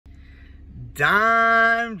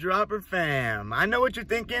Dime Dropper fam, I know what you're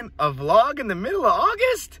thinking. A vlog in the middle of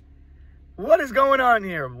August? What is going on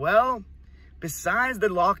here? Well, besides the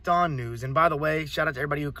Locked On news, and by the way, shout out to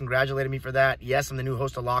everybody who congratulated me for that. Yes, I'm the new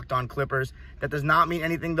host of Locked On Clippers. That does not mean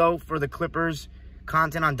anything, though, for the Clippers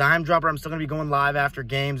content on Dime Dropper. I'm still going to be going live after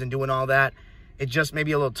games and doing all that. It just may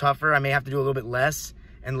be a little tougher. I may have to do a little bit less,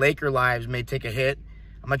 and Laker lives may take a hit.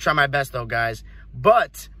 I'm going to try my best, though, guys.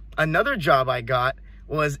 But another job I got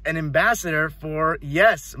was an ambassador for,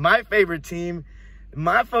 yes, my favorite team,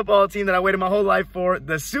 my football team that I waited my whole life for,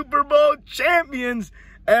 the Super Bowl champions,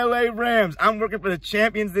 LA Rams. I'm working for the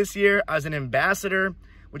champions this year as an ambassador,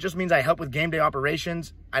 which just means I help with game day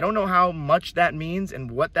operations. I don't know how much that means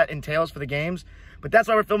and what that entails for the games, but that's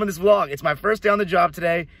why we're filming this vlog. It's my first day on the job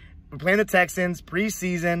today. We're playing the Texans,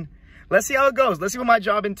 preseason. Let's see how it goes. Let's see what my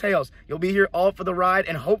job entails. You'll be here all for the ride,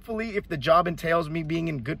 and hopefully if the job entails me being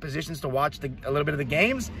in good positions to watch a little bit of the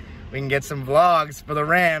games, we can get some vlogs for the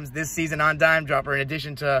Rams this season on Dime Dropper, in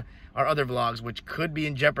addition to our other vlogs, which could be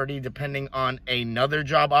in jeopardy depending on another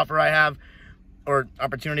job offer I have or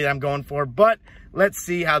opportunity that I'm going for. But let's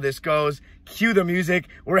see how this goes. Cue the music.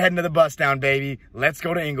 We're heading to the bus down, baby. Let's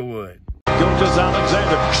go to Inglewood. Gilgis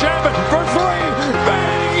Alexander, Shabbat for three,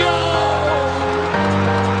 bingo!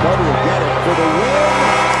 Carter will get it for the win.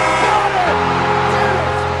 Got it!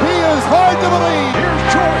 He is hard to believe. Here's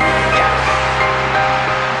Jordan. Yes.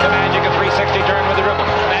 The Magic, a 360 turn with the dribble.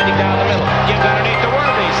 Magic down the middle. Gives underneath the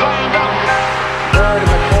Worthy. Slam dunk. Third in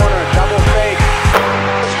the corner. Double fake.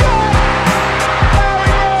 Score! There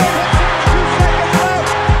he is. 2 seconds left.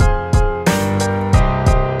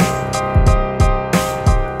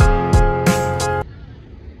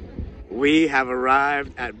 We have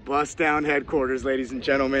arrived at Bus Down headquarters, ladies and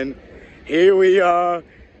gentlemen. Here we are.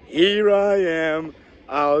 Here I am.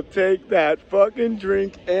 I'll take that fucking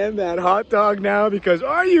drink and that hot dog now because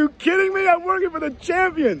are you kidding me? I'm working for the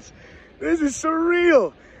champions. This is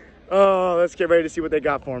surreal. Oh, let's get ready to see what they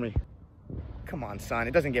got for me. Come on, son.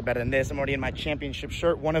 It doesn't get better than this. I'm already in my championship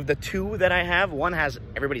shirt. One of the two that I have. One has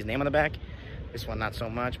everybody's name on the back. This one, not so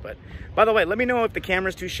much. But by the way, let me know if the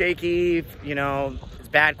camera's too shaky, if, you know, it's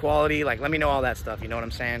bad quality. Like, let me know all that stuff. You know what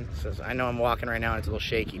I'm saying? So I know I'm walking right now and it's a little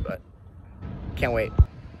shaky, but can't wait.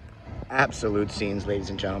 Absolute scenes, ladies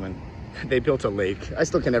and gentlemen. They built a lake. I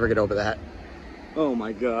still can never get over that. Oh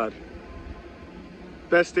my God.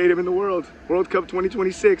 Best stadium in the world. World Cup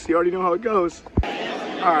 2026. You already know how it goes.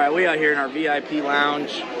 All right, we out here in our VIP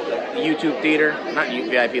lounge, the YouTube theater. Not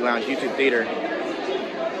VIP lounge, YouTube theater.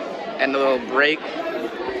 And a little break.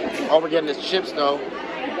 All we're getting is chips, though.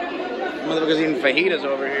 Motherfuckers eating fajitas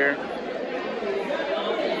over here.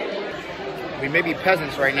 We may be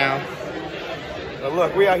peasants right now. But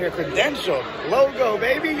look, we out here credentialed. Logo,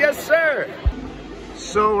 baby. Yes, sir.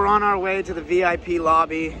 So we're on our way to the VIP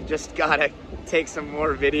lobby. Just gotta take some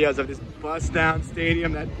more videos of this Bus Down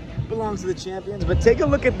stadium that belongs to the champions. But take a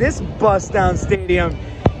look at this Bus Down stadium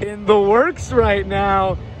in the works right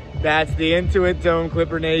now. That's the Intuit Dome,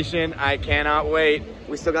 Clipper Nation. I cannot wait.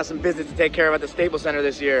 We still got some business to take care of at the Staples Center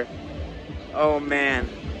this year. Oh man,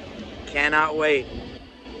 cannot wait.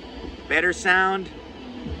 Better sound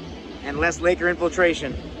and less Laker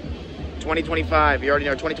infiltration. 2025, you already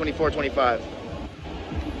know, 2024-25.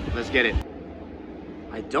 Let's get it.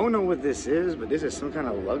 I don't know what this is, but this is some kind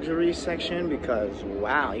of luxury section because,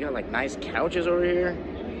 wow, you got like nice couches over here.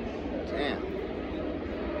 Damn.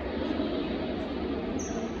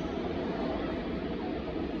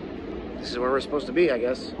 This is where we're supposed to be, I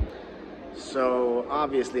guess. So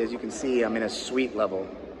obviously, as you can see, I'm in a suite level.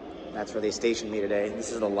 That's where they stationed me today.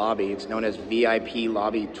 This is the lobby. It's known as VIP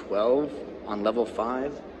Lobby 12 on level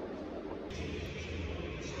 5.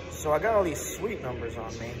 So I got all these suite numbers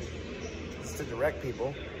on me. It's to direct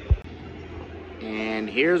people. And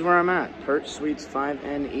here's where I'm at. Perch Suites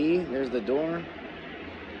 5NE. There's the door.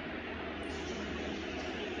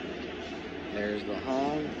 There's the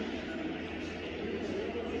hall.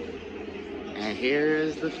 And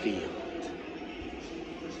here's the field.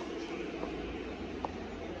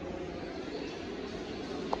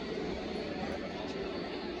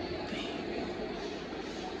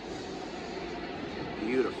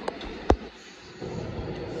 Beautiful.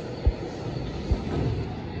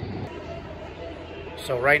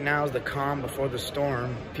 So right now is the calm before the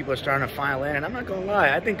storm. People are starting to file in, and I'm not gonna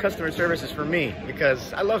lie, I think customer service is for me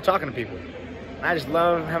because I love talking to people. I just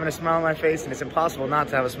love having a smile on my face, and it's impossible not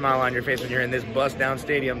to have a smile on your face when you're in this Bus Down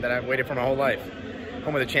stadium that I've waited for my whole life.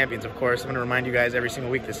 Home of the champions, of course. I'm gonna remind you guys every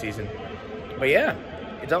single week this season. But yeah,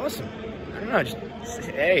 it's awesome. I don't know, just,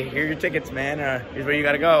 hey, here are your tickets, man. Here's where you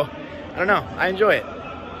gotta go. I don't know, I enjoy it.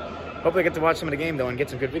 Hopefully I get to watch some of the game though and get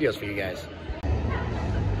some good videos for you guys.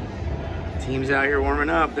 Team's out here warming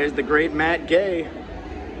up. There's the great Matt Gay.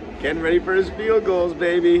 Getting ready for his field goals,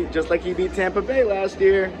 baby. Just like he beat Tampa Bay last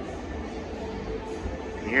year.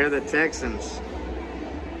 And here are the Texans.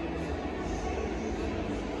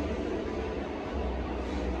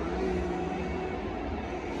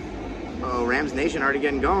 Oh, Rams Nation already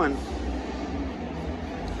getting going.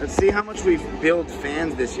 Let's see how much we've built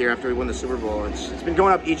fans this year after we won the Super Bowl. It's been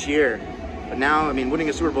going up each year. But now, I mean, winning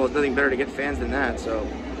a Super Bowl is nothing better to get fans than that. So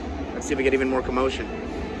let's see if we get even more commotion.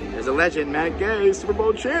 There's a legend, Matt Gay, Super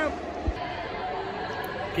Bowl champ.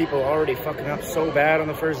 People already fucking up so bad on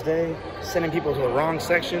the first day. Sending people to the wrong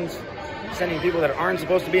sections. Sending people that aren't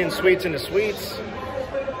supposed to be in suites into suites.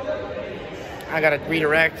 I gotta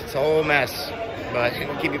redirect. It's a whole mess. But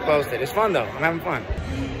I'll keep you posted. It's fun though. I'm having fun.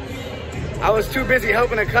 I was too busy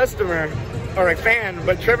helping a customer or a fan,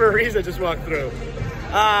 but Trevor Ariza just walked through.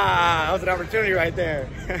 Ah, that was an opportunity right there.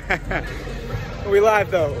 We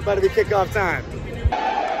live though. About to be kickoff time.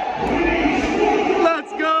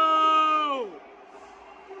 Let's go!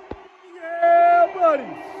 Yeah, buddy!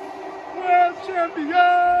 World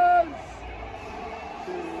champions!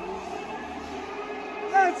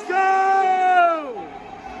 Let's go!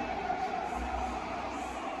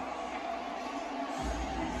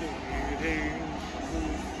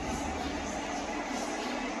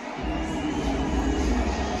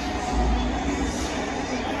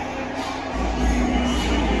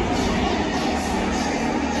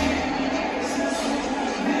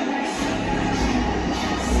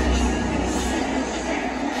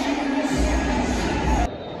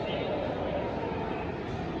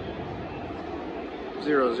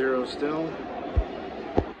 0-0 still.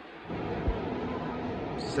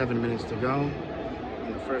 7 minutes to go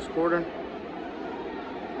in the first quarter.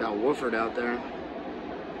 Got Wooford out there.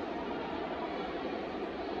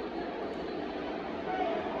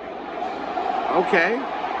 Okay.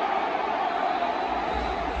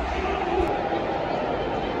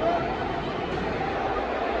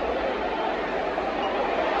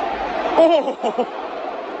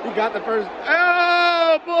 Oh! He got the first.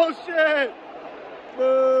 Oh, bullshit!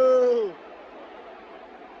 Boo!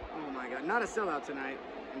 Oh my God, not a sellout tonight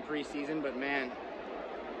in preseason, but man,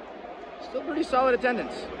 still pretty solid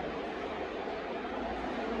attendance.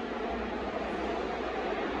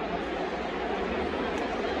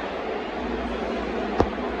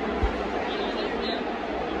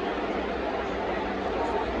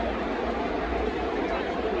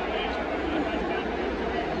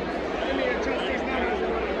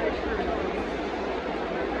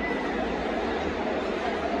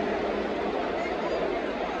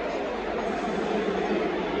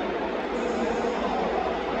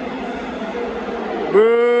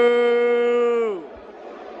 Boo!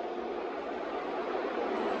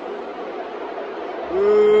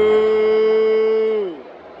 Boo!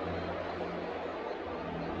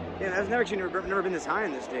 Yeah, that's never been this high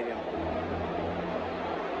in this stadium.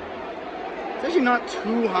 It's actually not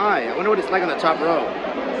too high. I wonder what it's like on the top row.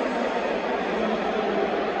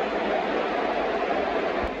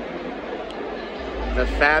 The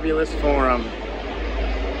fabulous forum.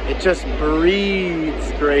 It just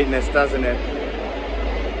breathes greatness, doesn't it?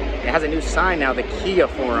 It has a new sign now, the Kia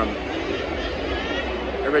Forum.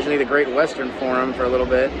 Originally the Great Western Forum for a little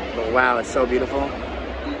bit, but wow, it's so beautiful.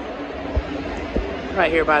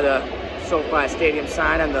 Right here by the SoFi Stadium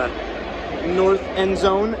sign on the north end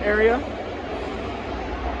zone area.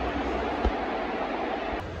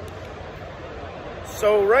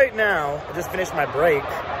 So right now, I just finished my break.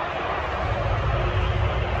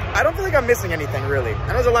 I don't feel like I'm missing anything, really. I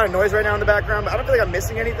know there's a lot of noise right now in the background, but I don't feel like I'm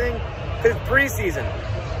missing anything because it's preseason.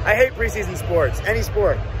 I hate preseason sports, any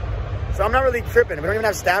sport. So I'm not really tripping. We don't even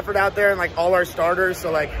have Stafford out there and like all our starters, so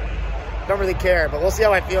like, don't really care. But we'll see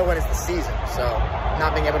how I feel when it's the season. So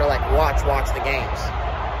not being able to like watch the games.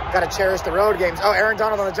 Gotta cherish the road games. Oh, Aaron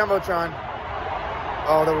Donald on the Jumbotron.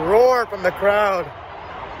 Oh, the roar from the crowd.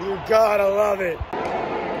 You gotta love it.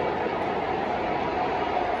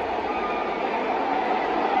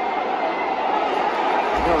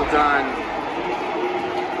 Well done.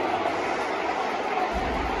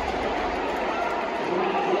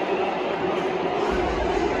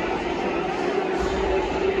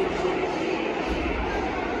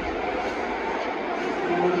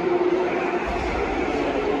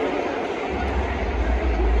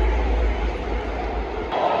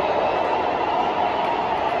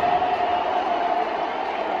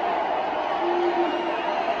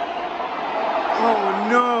 Oh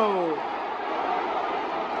no!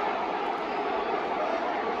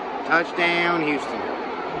 Touchdown, Houston.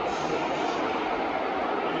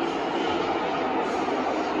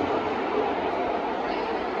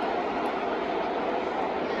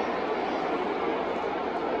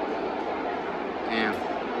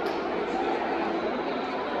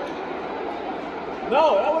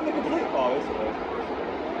 No, that wasn't a complete ball.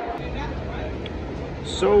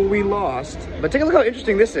 So we lost, but take a look how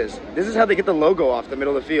interesting this is. This is how they get the logo off the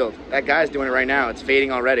middle of the field. That guy's doing it right now. It's fading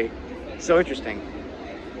already. So interesting.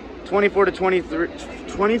 24 to 23,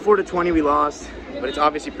 24 to 20 we lost, but it's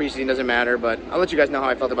obviously preseason, doesn't matter, but I'll let you guys know how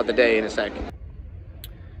I felt about the day in a sec.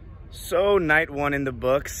 So night one in the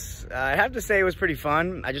books. I have to say it was pretty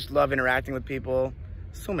fun. I just love interacting with people.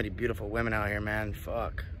 So many beautiful women out here, man.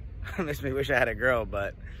 Fuck. Makes me wish I had a girl,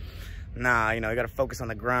 but nah, you know, you gotta focus on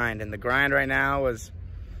the grind. And the grind right now was,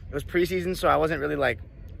 it was preseason, so I wasn't really like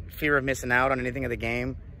fear of missing out on anything of the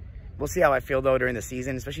game. We'll see how I feel though during the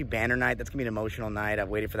season, especially banner night. That's gonna be an emotional night. I've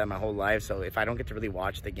waited for that my whole life, so if I don't get to really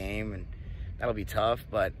watch the game, and that'll be tough,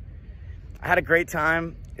 but I had a great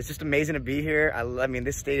time. It's just amazing to be here. I mean,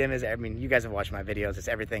 this stadium is, I mean, you guys have watched my videos. It's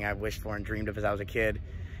everything I wished for and dreamed of as I was a kid.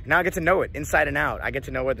 And now I get to know it inside and out. I get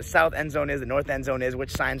to know where the south end zone is, the north end zone is, which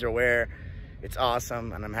signs are where. It's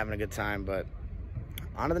awesome, and I'm having a good time, but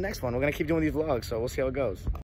on to the next one. We're gonna keep doing these vlogs, so we'll see how it goes.